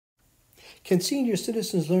Can senior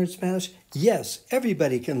citizens learn Spanish? Yes,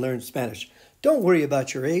 everybody can learn Spanish. Don't worry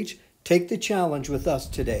about your age. Take the challenge with us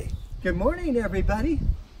today. Good morning, everybody.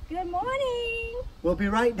 Good morning. We'll be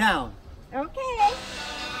right down. Okay.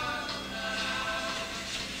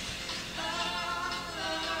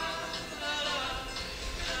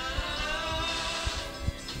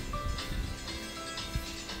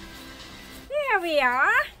 Here we are.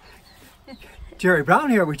 Jerry Brown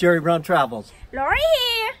here with Jerry Brown Travels. Lori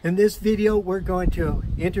here. In this video, we're going to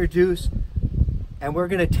introduce and we're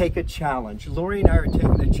going to take a challenge. Lori and I are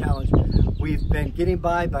taking a challenge. We've been getting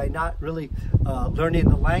by not really learning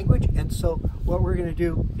the language, and so what we're going to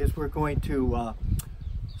do is we're going to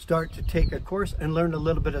start to take a course and learn a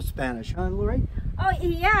little bit of Spanish. Huh, Lori? Oh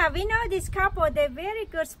yeah, we know this couple, they're very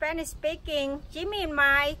good Spanish speaking, Jimmy and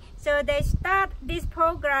Mike. So they start this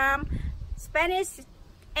program, Spanish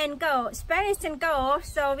and Go.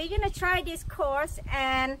 So we're gonna try this course,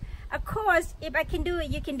 and of course, if I can do it,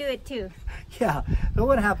 you can do it too. Yeah, so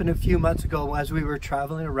what happened a few months ago as we were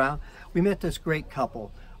traveling around, we met this great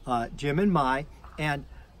couple, Jim and Mai, and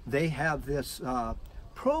they have this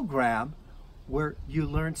program where you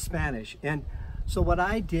learn Spanish. And so what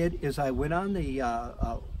I did is I went on the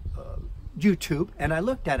YouTube and I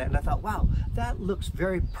looked at it and I thought, wow, that looks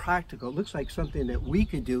very practical. It looks like something that we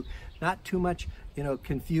could do, not too much,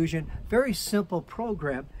 confusion, very simple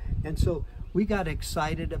program. And so we got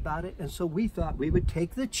excited about it, and so we thought we would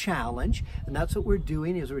take the challenge, and that's what we're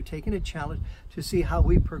doing, is we're taking a challenge to see how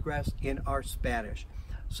we progress in our Spanish.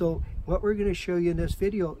 So what we're going to show you in this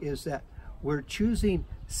video is that we're choosing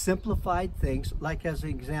simplified things, like as an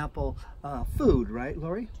example, food, right,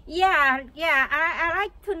 Lori? Yeah, I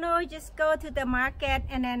like to know, just go to the market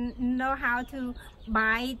and then know how to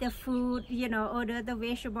buy the food, order the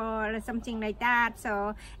vegetable or something like that.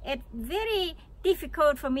 So it's very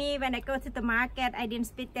difficult for me when I go to the market. I didn't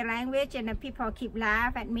speak the language and the people keep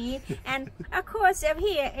laughing at me. And of course, up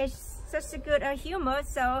here is such a good humor,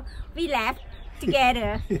 so we laugh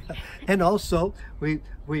together. Yeah. And also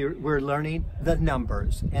we're learning the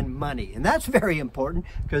numbers and money, and that's very important,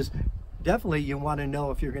 because definitely you want to know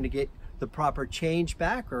if you're going to get the proper change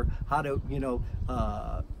back, or how to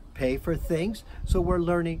pay for things. So we're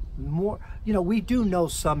learning more. We do know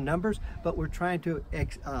some numbers, but we're trying to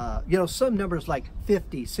some numbers like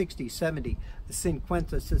 50, 60, 70,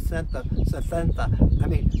 50, 60, 70. I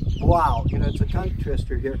mean, wow, it's a tongue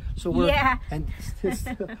twister here. So we're, yeah. And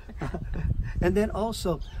then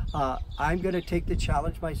also, I'm going to take the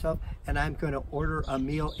challenge myself, and I'm going to order a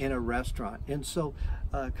meal in a restaurant. And so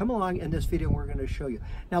come along in this video, and we're going to show you.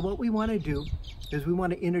 Now, what we want to do is we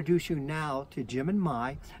want to introduce you now to Jim and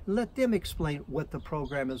Mai, let them explain what the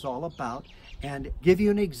program is all about, and give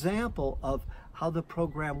you an example of how the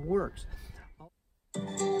program works.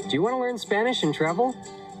 Do you want to learn Spanish and travel?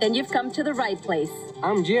 Then you've come to the right place.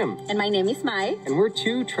 I'm Jim. And my name is Mai. And we're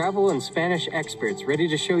two travel and Spanish experts ready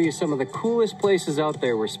to show you some of the coolest places out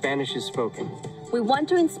there where Spanish is spoken. We want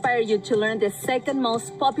to inspire you to learn the second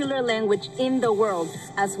most popular language in the world,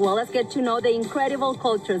 as well as get to know the incredible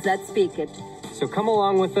cultures that speak it. So come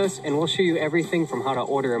along with us, and we'll show you everything from how to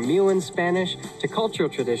order a meal in Spanish to cultural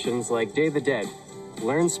traditions like Day of the Dead.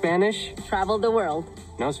 Learn Spanish. Travel the world.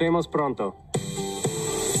 Nos vemos pronto.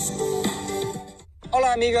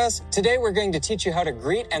 Hola amigos! Today we're going to teach you how to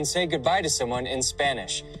greet and say goodbye to someone in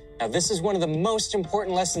Spanish. Now this is one of the most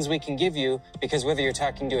important lessons we can give you, because whether you're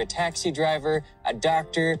talking to a taxi driver, a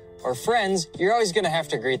doctor, or friends, you're always going to have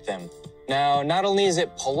to greet them. Now, not only is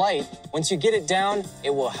it polite, once you get it down,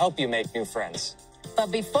 it will help you make new friends.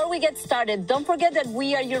 But before we get started, don't forget that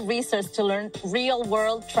we are your resource to learn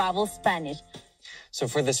real-world travel Spanish. So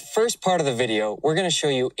for this first part of the video, we're going to show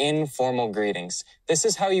you informal greetings. This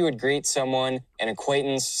is how you would greet someone, an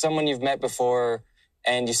acquaintance, someone you've met before,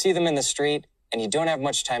 and you see them in the street and you don't have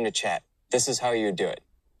much time to chat. This is how you would do it.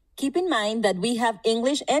 Keep in mind that we have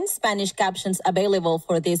English and Spanish captions available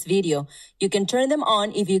for this video. You can turn them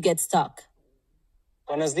on if you get stuck.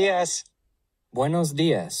 Buenos dias. Buenos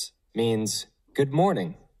dias means good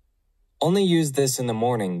morning. Only use this in the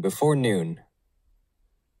morning before noon.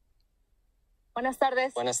 Buenas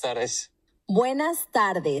tardes. Buenas tardes. Buenas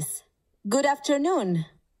tardes. Good afternoon.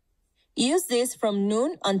 Use this from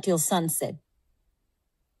noon until sunset.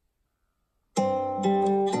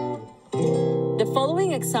 The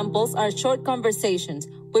following examples are short conversations.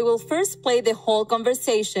 We will first play the whole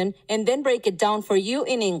conversation and then break it down for you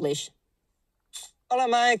in English. Hola,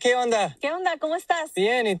 Mae, ¿qué onda? ¿Qué onda? ¿Cómo estás?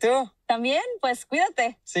 Bien, ¿y tú? ¿También? Pues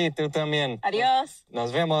cuídate. Sí, tú también. Adiós.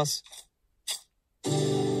 Nos vemos.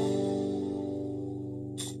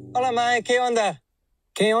 Hola, Mae, ¿qué onda?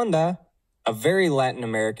 ¿Qué onda? A very Latin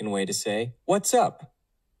American way to say, what's up?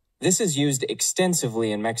 This is used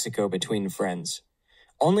extensively in Mexico between friends.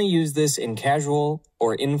 Only use this in casual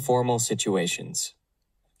or informal situations.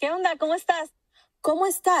 ¿Qué onda? ¿Cómo estás? ¿Cómo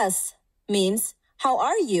estás? Means, how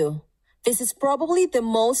are you? This is probably the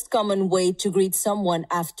most common way to greet someone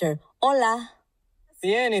after hola.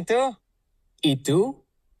 Bien, ¿y tú? ¿Y tú?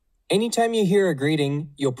 Anytime you hear a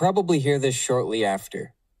greeting, you'll probably hear this shortly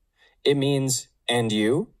after. It means, and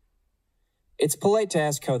you? It's polite to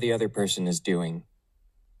ask how the other person is doing.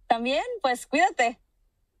 También, pues cuídate.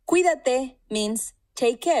 Cuídate means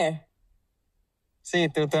take care. Sí,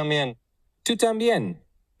 tú también. Tú también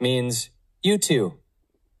means you too.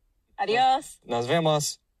 Adiós. Nos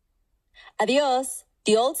vemos. Adiós,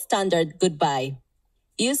 the old standard goodbye.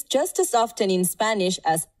 Used just as often in Spanish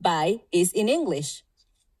as bye is in English.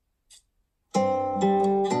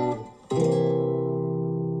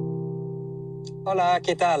 Hola,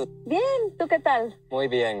 ¿qué tal? Bien, ¿tú qué tal? Muy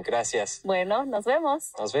bien, gracias. Bueno, nos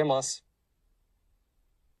vemos. Nos vemos.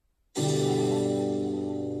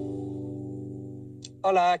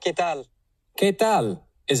 Hola, ¿qué tal? ¿Qué tal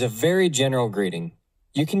is a very general greeting.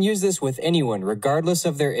 You can use this with anyone regardless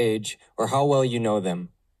of their age or how well you know them.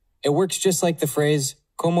 It works just like the phrase,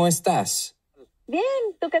 ¿Cómo estás?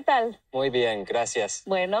 Bien, ¿tú qué tal? Muy bien, gracias.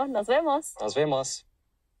 Bueno, nos vemos. Nos vemos.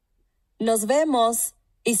 Nos vemos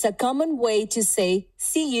is a common way to say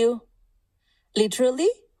see you. Literally,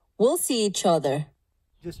 we'll see each other.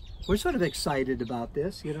 We're sort of excited about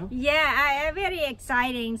this, you know. Yeah, very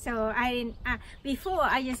exciting. So I didn't, before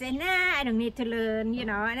I just said, nah, I don't need to learn, you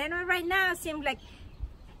know. And then right now it seems like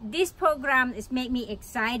this program is make me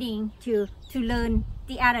exciting to learn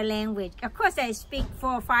the other language. Of course, I speak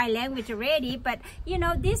 4 or 5 languages already, but you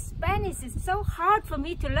know, this Spanish is so hard for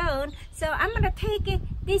me to learn. So I'm gonna take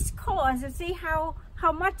this course and see how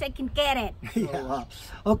much I can get it. Yeah.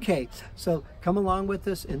 Okay, so come along with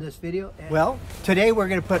us in this video. Well, today we're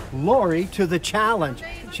going to put Lori to the challenge.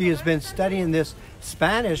 She has been studying this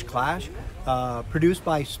Spanish class produced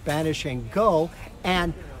by Spanish and Go.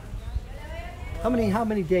 And how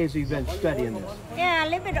many days have you been studying this? Yeah, a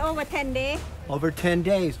little bit over 10 days. Over 10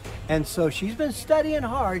 days. And so she's been studying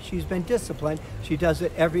hard. She's been disciplined. She does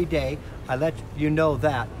it every day. I let you know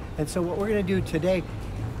that. And so what we're going to do today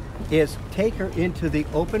is take her into the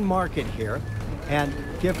open market here and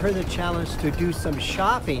give her the challenge to do some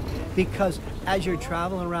shopping, because as you're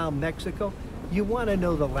traveling around Mexico, you want to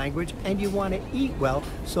know the language and you want to eat well.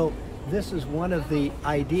 So this is one of the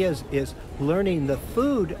ideas, is learning the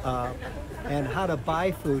food and how to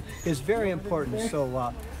buy food is very important.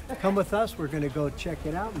 So come with us. We're going to go check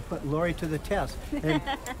it out and put Lori to the test. And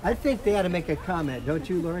I think they ought to make a comment, don't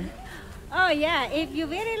you, Lori? Oh yeah, if you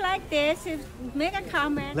really like this, make a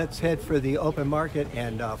comment. Let's head for the open market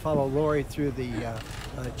and follow Lori through the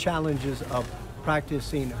challenges of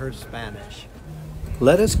practicing her Spanish.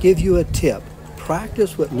 Let us give you a tip.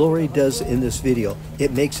 Practice what Lori does in this video.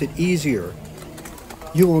 It makes it easier.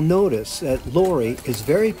 You will notice that Lori is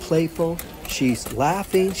very playful. She's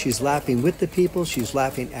laughing with the people, she's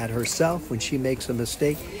laughing at herself when she makes a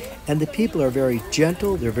mistake, and the people are very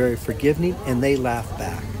gentle, they're very forgiving, and they laugh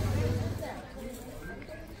back.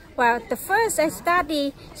 Well, the first I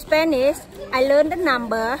study Spanish, I learned the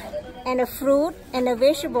number and the fruit and the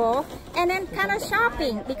vegetable, and then kind of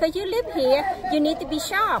shopping. Because you live here, you need to be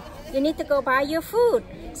sharp. You need to go buy your food.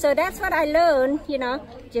 So that's what I learned, you know,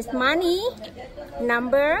 just money,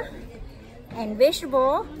 number, and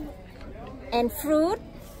vegetable, and fruit,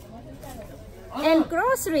 and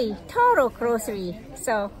grocery, total grocery.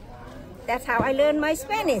 So that's how I learned my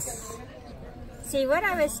Spanish. See, what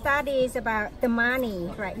I will study is about the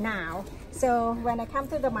money right now. So when I come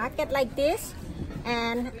to the market like this,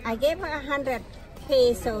 and I gave her 100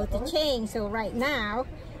 peso to change. So right now,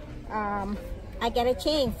 I get a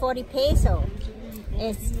change, 40 peso.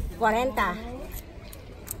 It's 40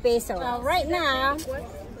 peso. Well, right now,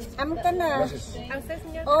 I'm gonna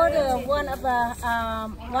order one of the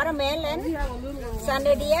watermelon,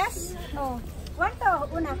 sandalias. Oh, ¿cuánto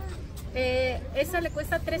una? Esa le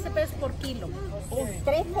cuesta 13 pesos por kilo.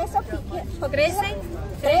 3 pesos por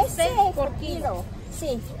 13 por kilo.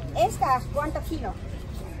 Sí. Esta, ¿cuánto kilo?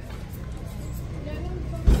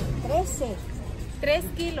 13. 3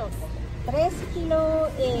 kilos. 3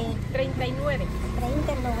 kilos. 39.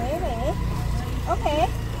 39. Okay.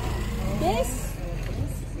 This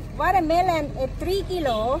watermelon is 3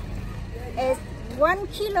 kilo. Is 1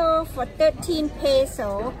 kilo for 13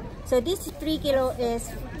 peso. So this 3 kilo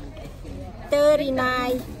is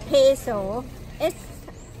 39 peso.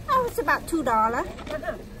 It's about $2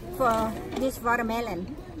 for this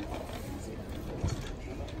watermelon.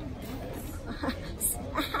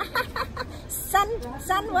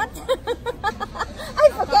 Sun what? I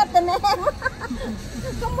forget the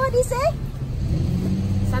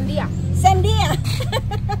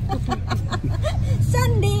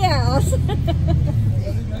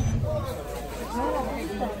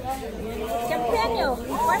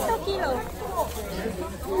kilo?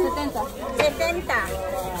 70.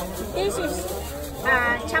 This is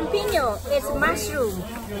champignon. It's mushroom.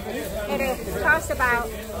 It costs about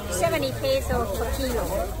 70 pesos per kilo.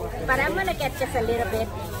 But I'm gonna get just a little bit.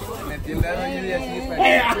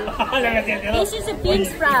 This is a bean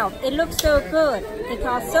sprout. It looks so good. It's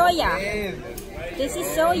called soya. This is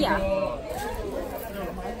soya.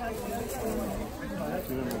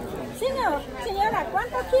 Señora,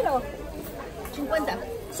 ¿cuánto kilo? 50.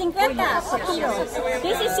 50 per kilo.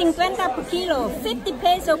 This is 50 per kilo. 50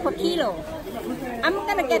 pesos per kilo. I'm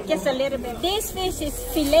gonna get just a little bit. This fish is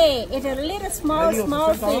fillet. It's a little small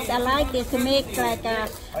fish. I like it to make like a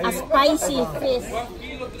spicy fish.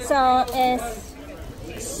 So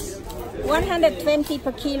it's 120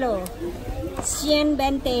 per kilo.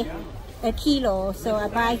 120 a kilo. So I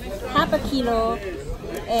buy half a kilo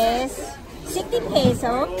is 60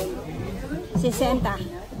 pesos. 60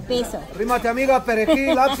 pesos. Rímate, amiga,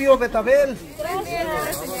 perejil, apio, betabel.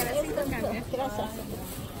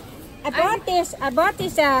 I bought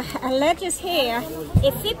this lettuce here.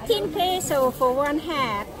 It's 15 pesos for one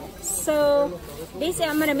hat. So this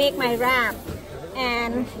I'm gonna make my wrap,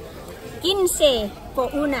 and 15 for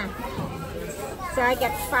una. So I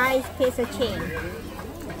get 5 peso change.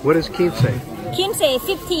 What is 15?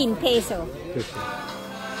 15 peso. 15.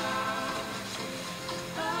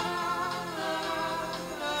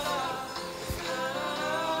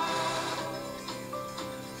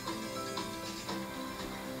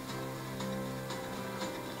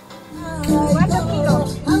 ¿Cuánto kilo?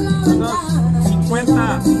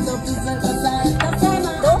 50.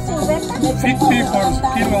 2.50? 50 por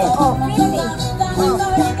kilo. Oh, 50.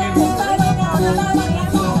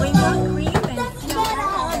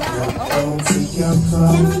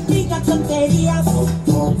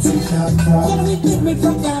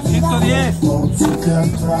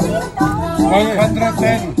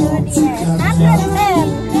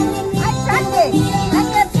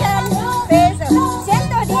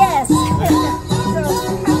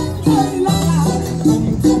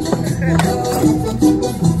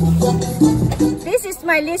 This is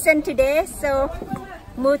my lesson today, so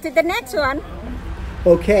move to the next one.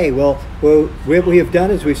 Okay, well, what we have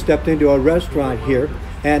done is we stepped into a restaurant here,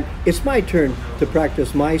 and it's my turn to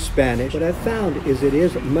practice my Spanish. What I've found is it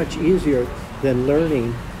is much easier than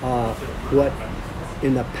learning what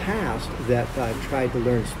in the past that I've tried to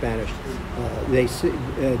learn Spanish.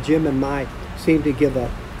 Jim and Mai seem to give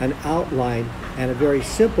an outline and a very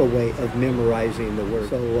simple way of memorizing the words.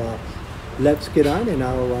 So let's get on, and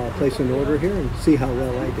I'll place an order here and see how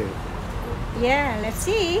well I do. Yeah, let's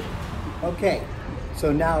see. Okay,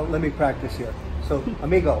 so now let me practice here. So,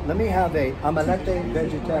 amigo, let me have a omelette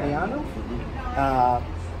vegetariano,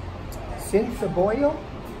 sin cebolla,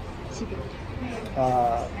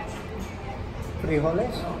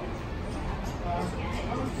 frijoles,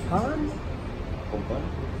 pan,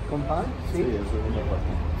 con pan, sí,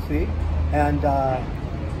 sí, and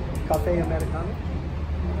café americano.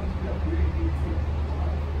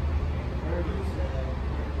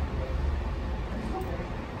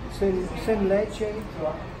 Sin leche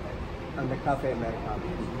and the cafe americano.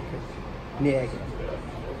 Niega.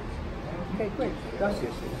 Okay, great.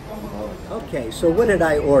 Gracias. Okay, so what did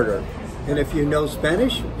I order? And if you know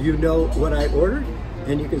Spanish, you know what I ordered,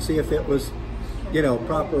 and you can see if it was, you know,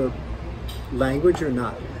 proper language or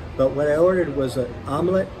not. But what I ordered was an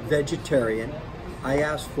omelet vegetarian. I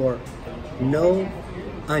asked for no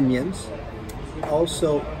onions.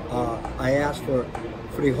 Also, I asked for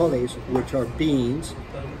frijoles, which are beans,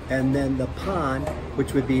 and then the pan,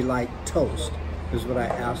 which would be like toast, is what I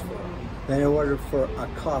asked for. Then I ordered for a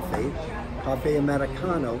coffee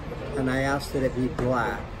americano, and I asked that it be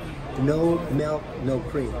black. No milk, no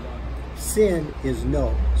cream. Sin is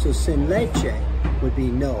no, so sin leche would be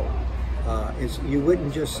no. You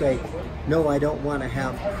wouldn't just say, no, I don't want to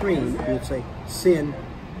have cream. You would say sin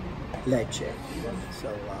leche. So,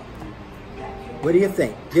 what do you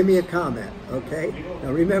think? Give me a comment, okay?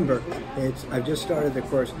 Now remember, I've just started the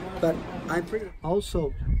course, but I'm pretty...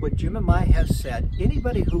 Also, what Jim and Mai has said,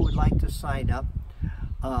 anybody who would like to sign up,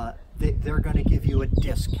 they're going to give you a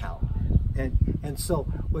discount. And so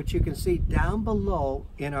what you can see down below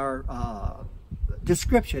in our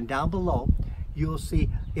description, down below, you'll see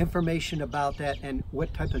information about that and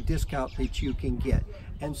what type of discount that you can get.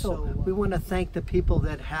 And so we want to thank the people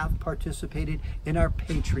that have participated in our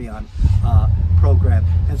Patreon program.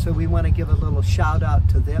 And so we want to give a little shout out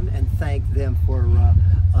to them and thank them for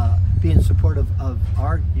being supportive of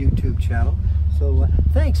our YouTube channel. So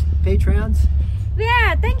thanks, Patreons.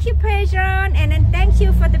 Yeah, thank you, Patreon, and then thank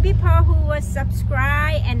you for the people who was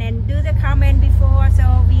subscribe and then do the comment before.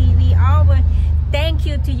 So we all will thank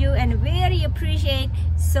you to you and very appreciate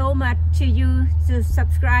so much to you to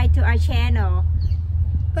subscribe to our channel.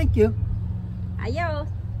 Thank you. Ayo.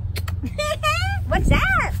 What's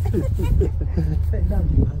that? I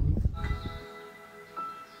love you, honey.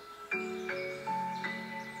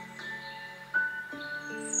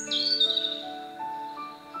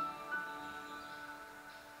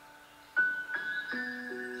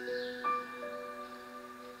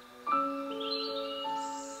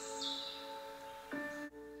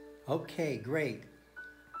 Okay, great.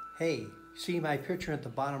 Hey, see my picture at the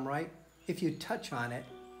bottom right? If you touch on it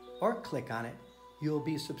or click on it, you'll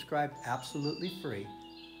be subscribed absolutely free.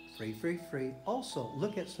 Free, free, free. Also,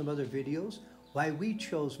 look at some other videos why we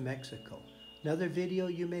chose Mexico. Another video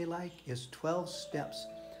you may like is 12 steps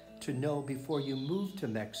to know before you move to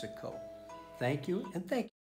Mexico. Thank you, and thank you.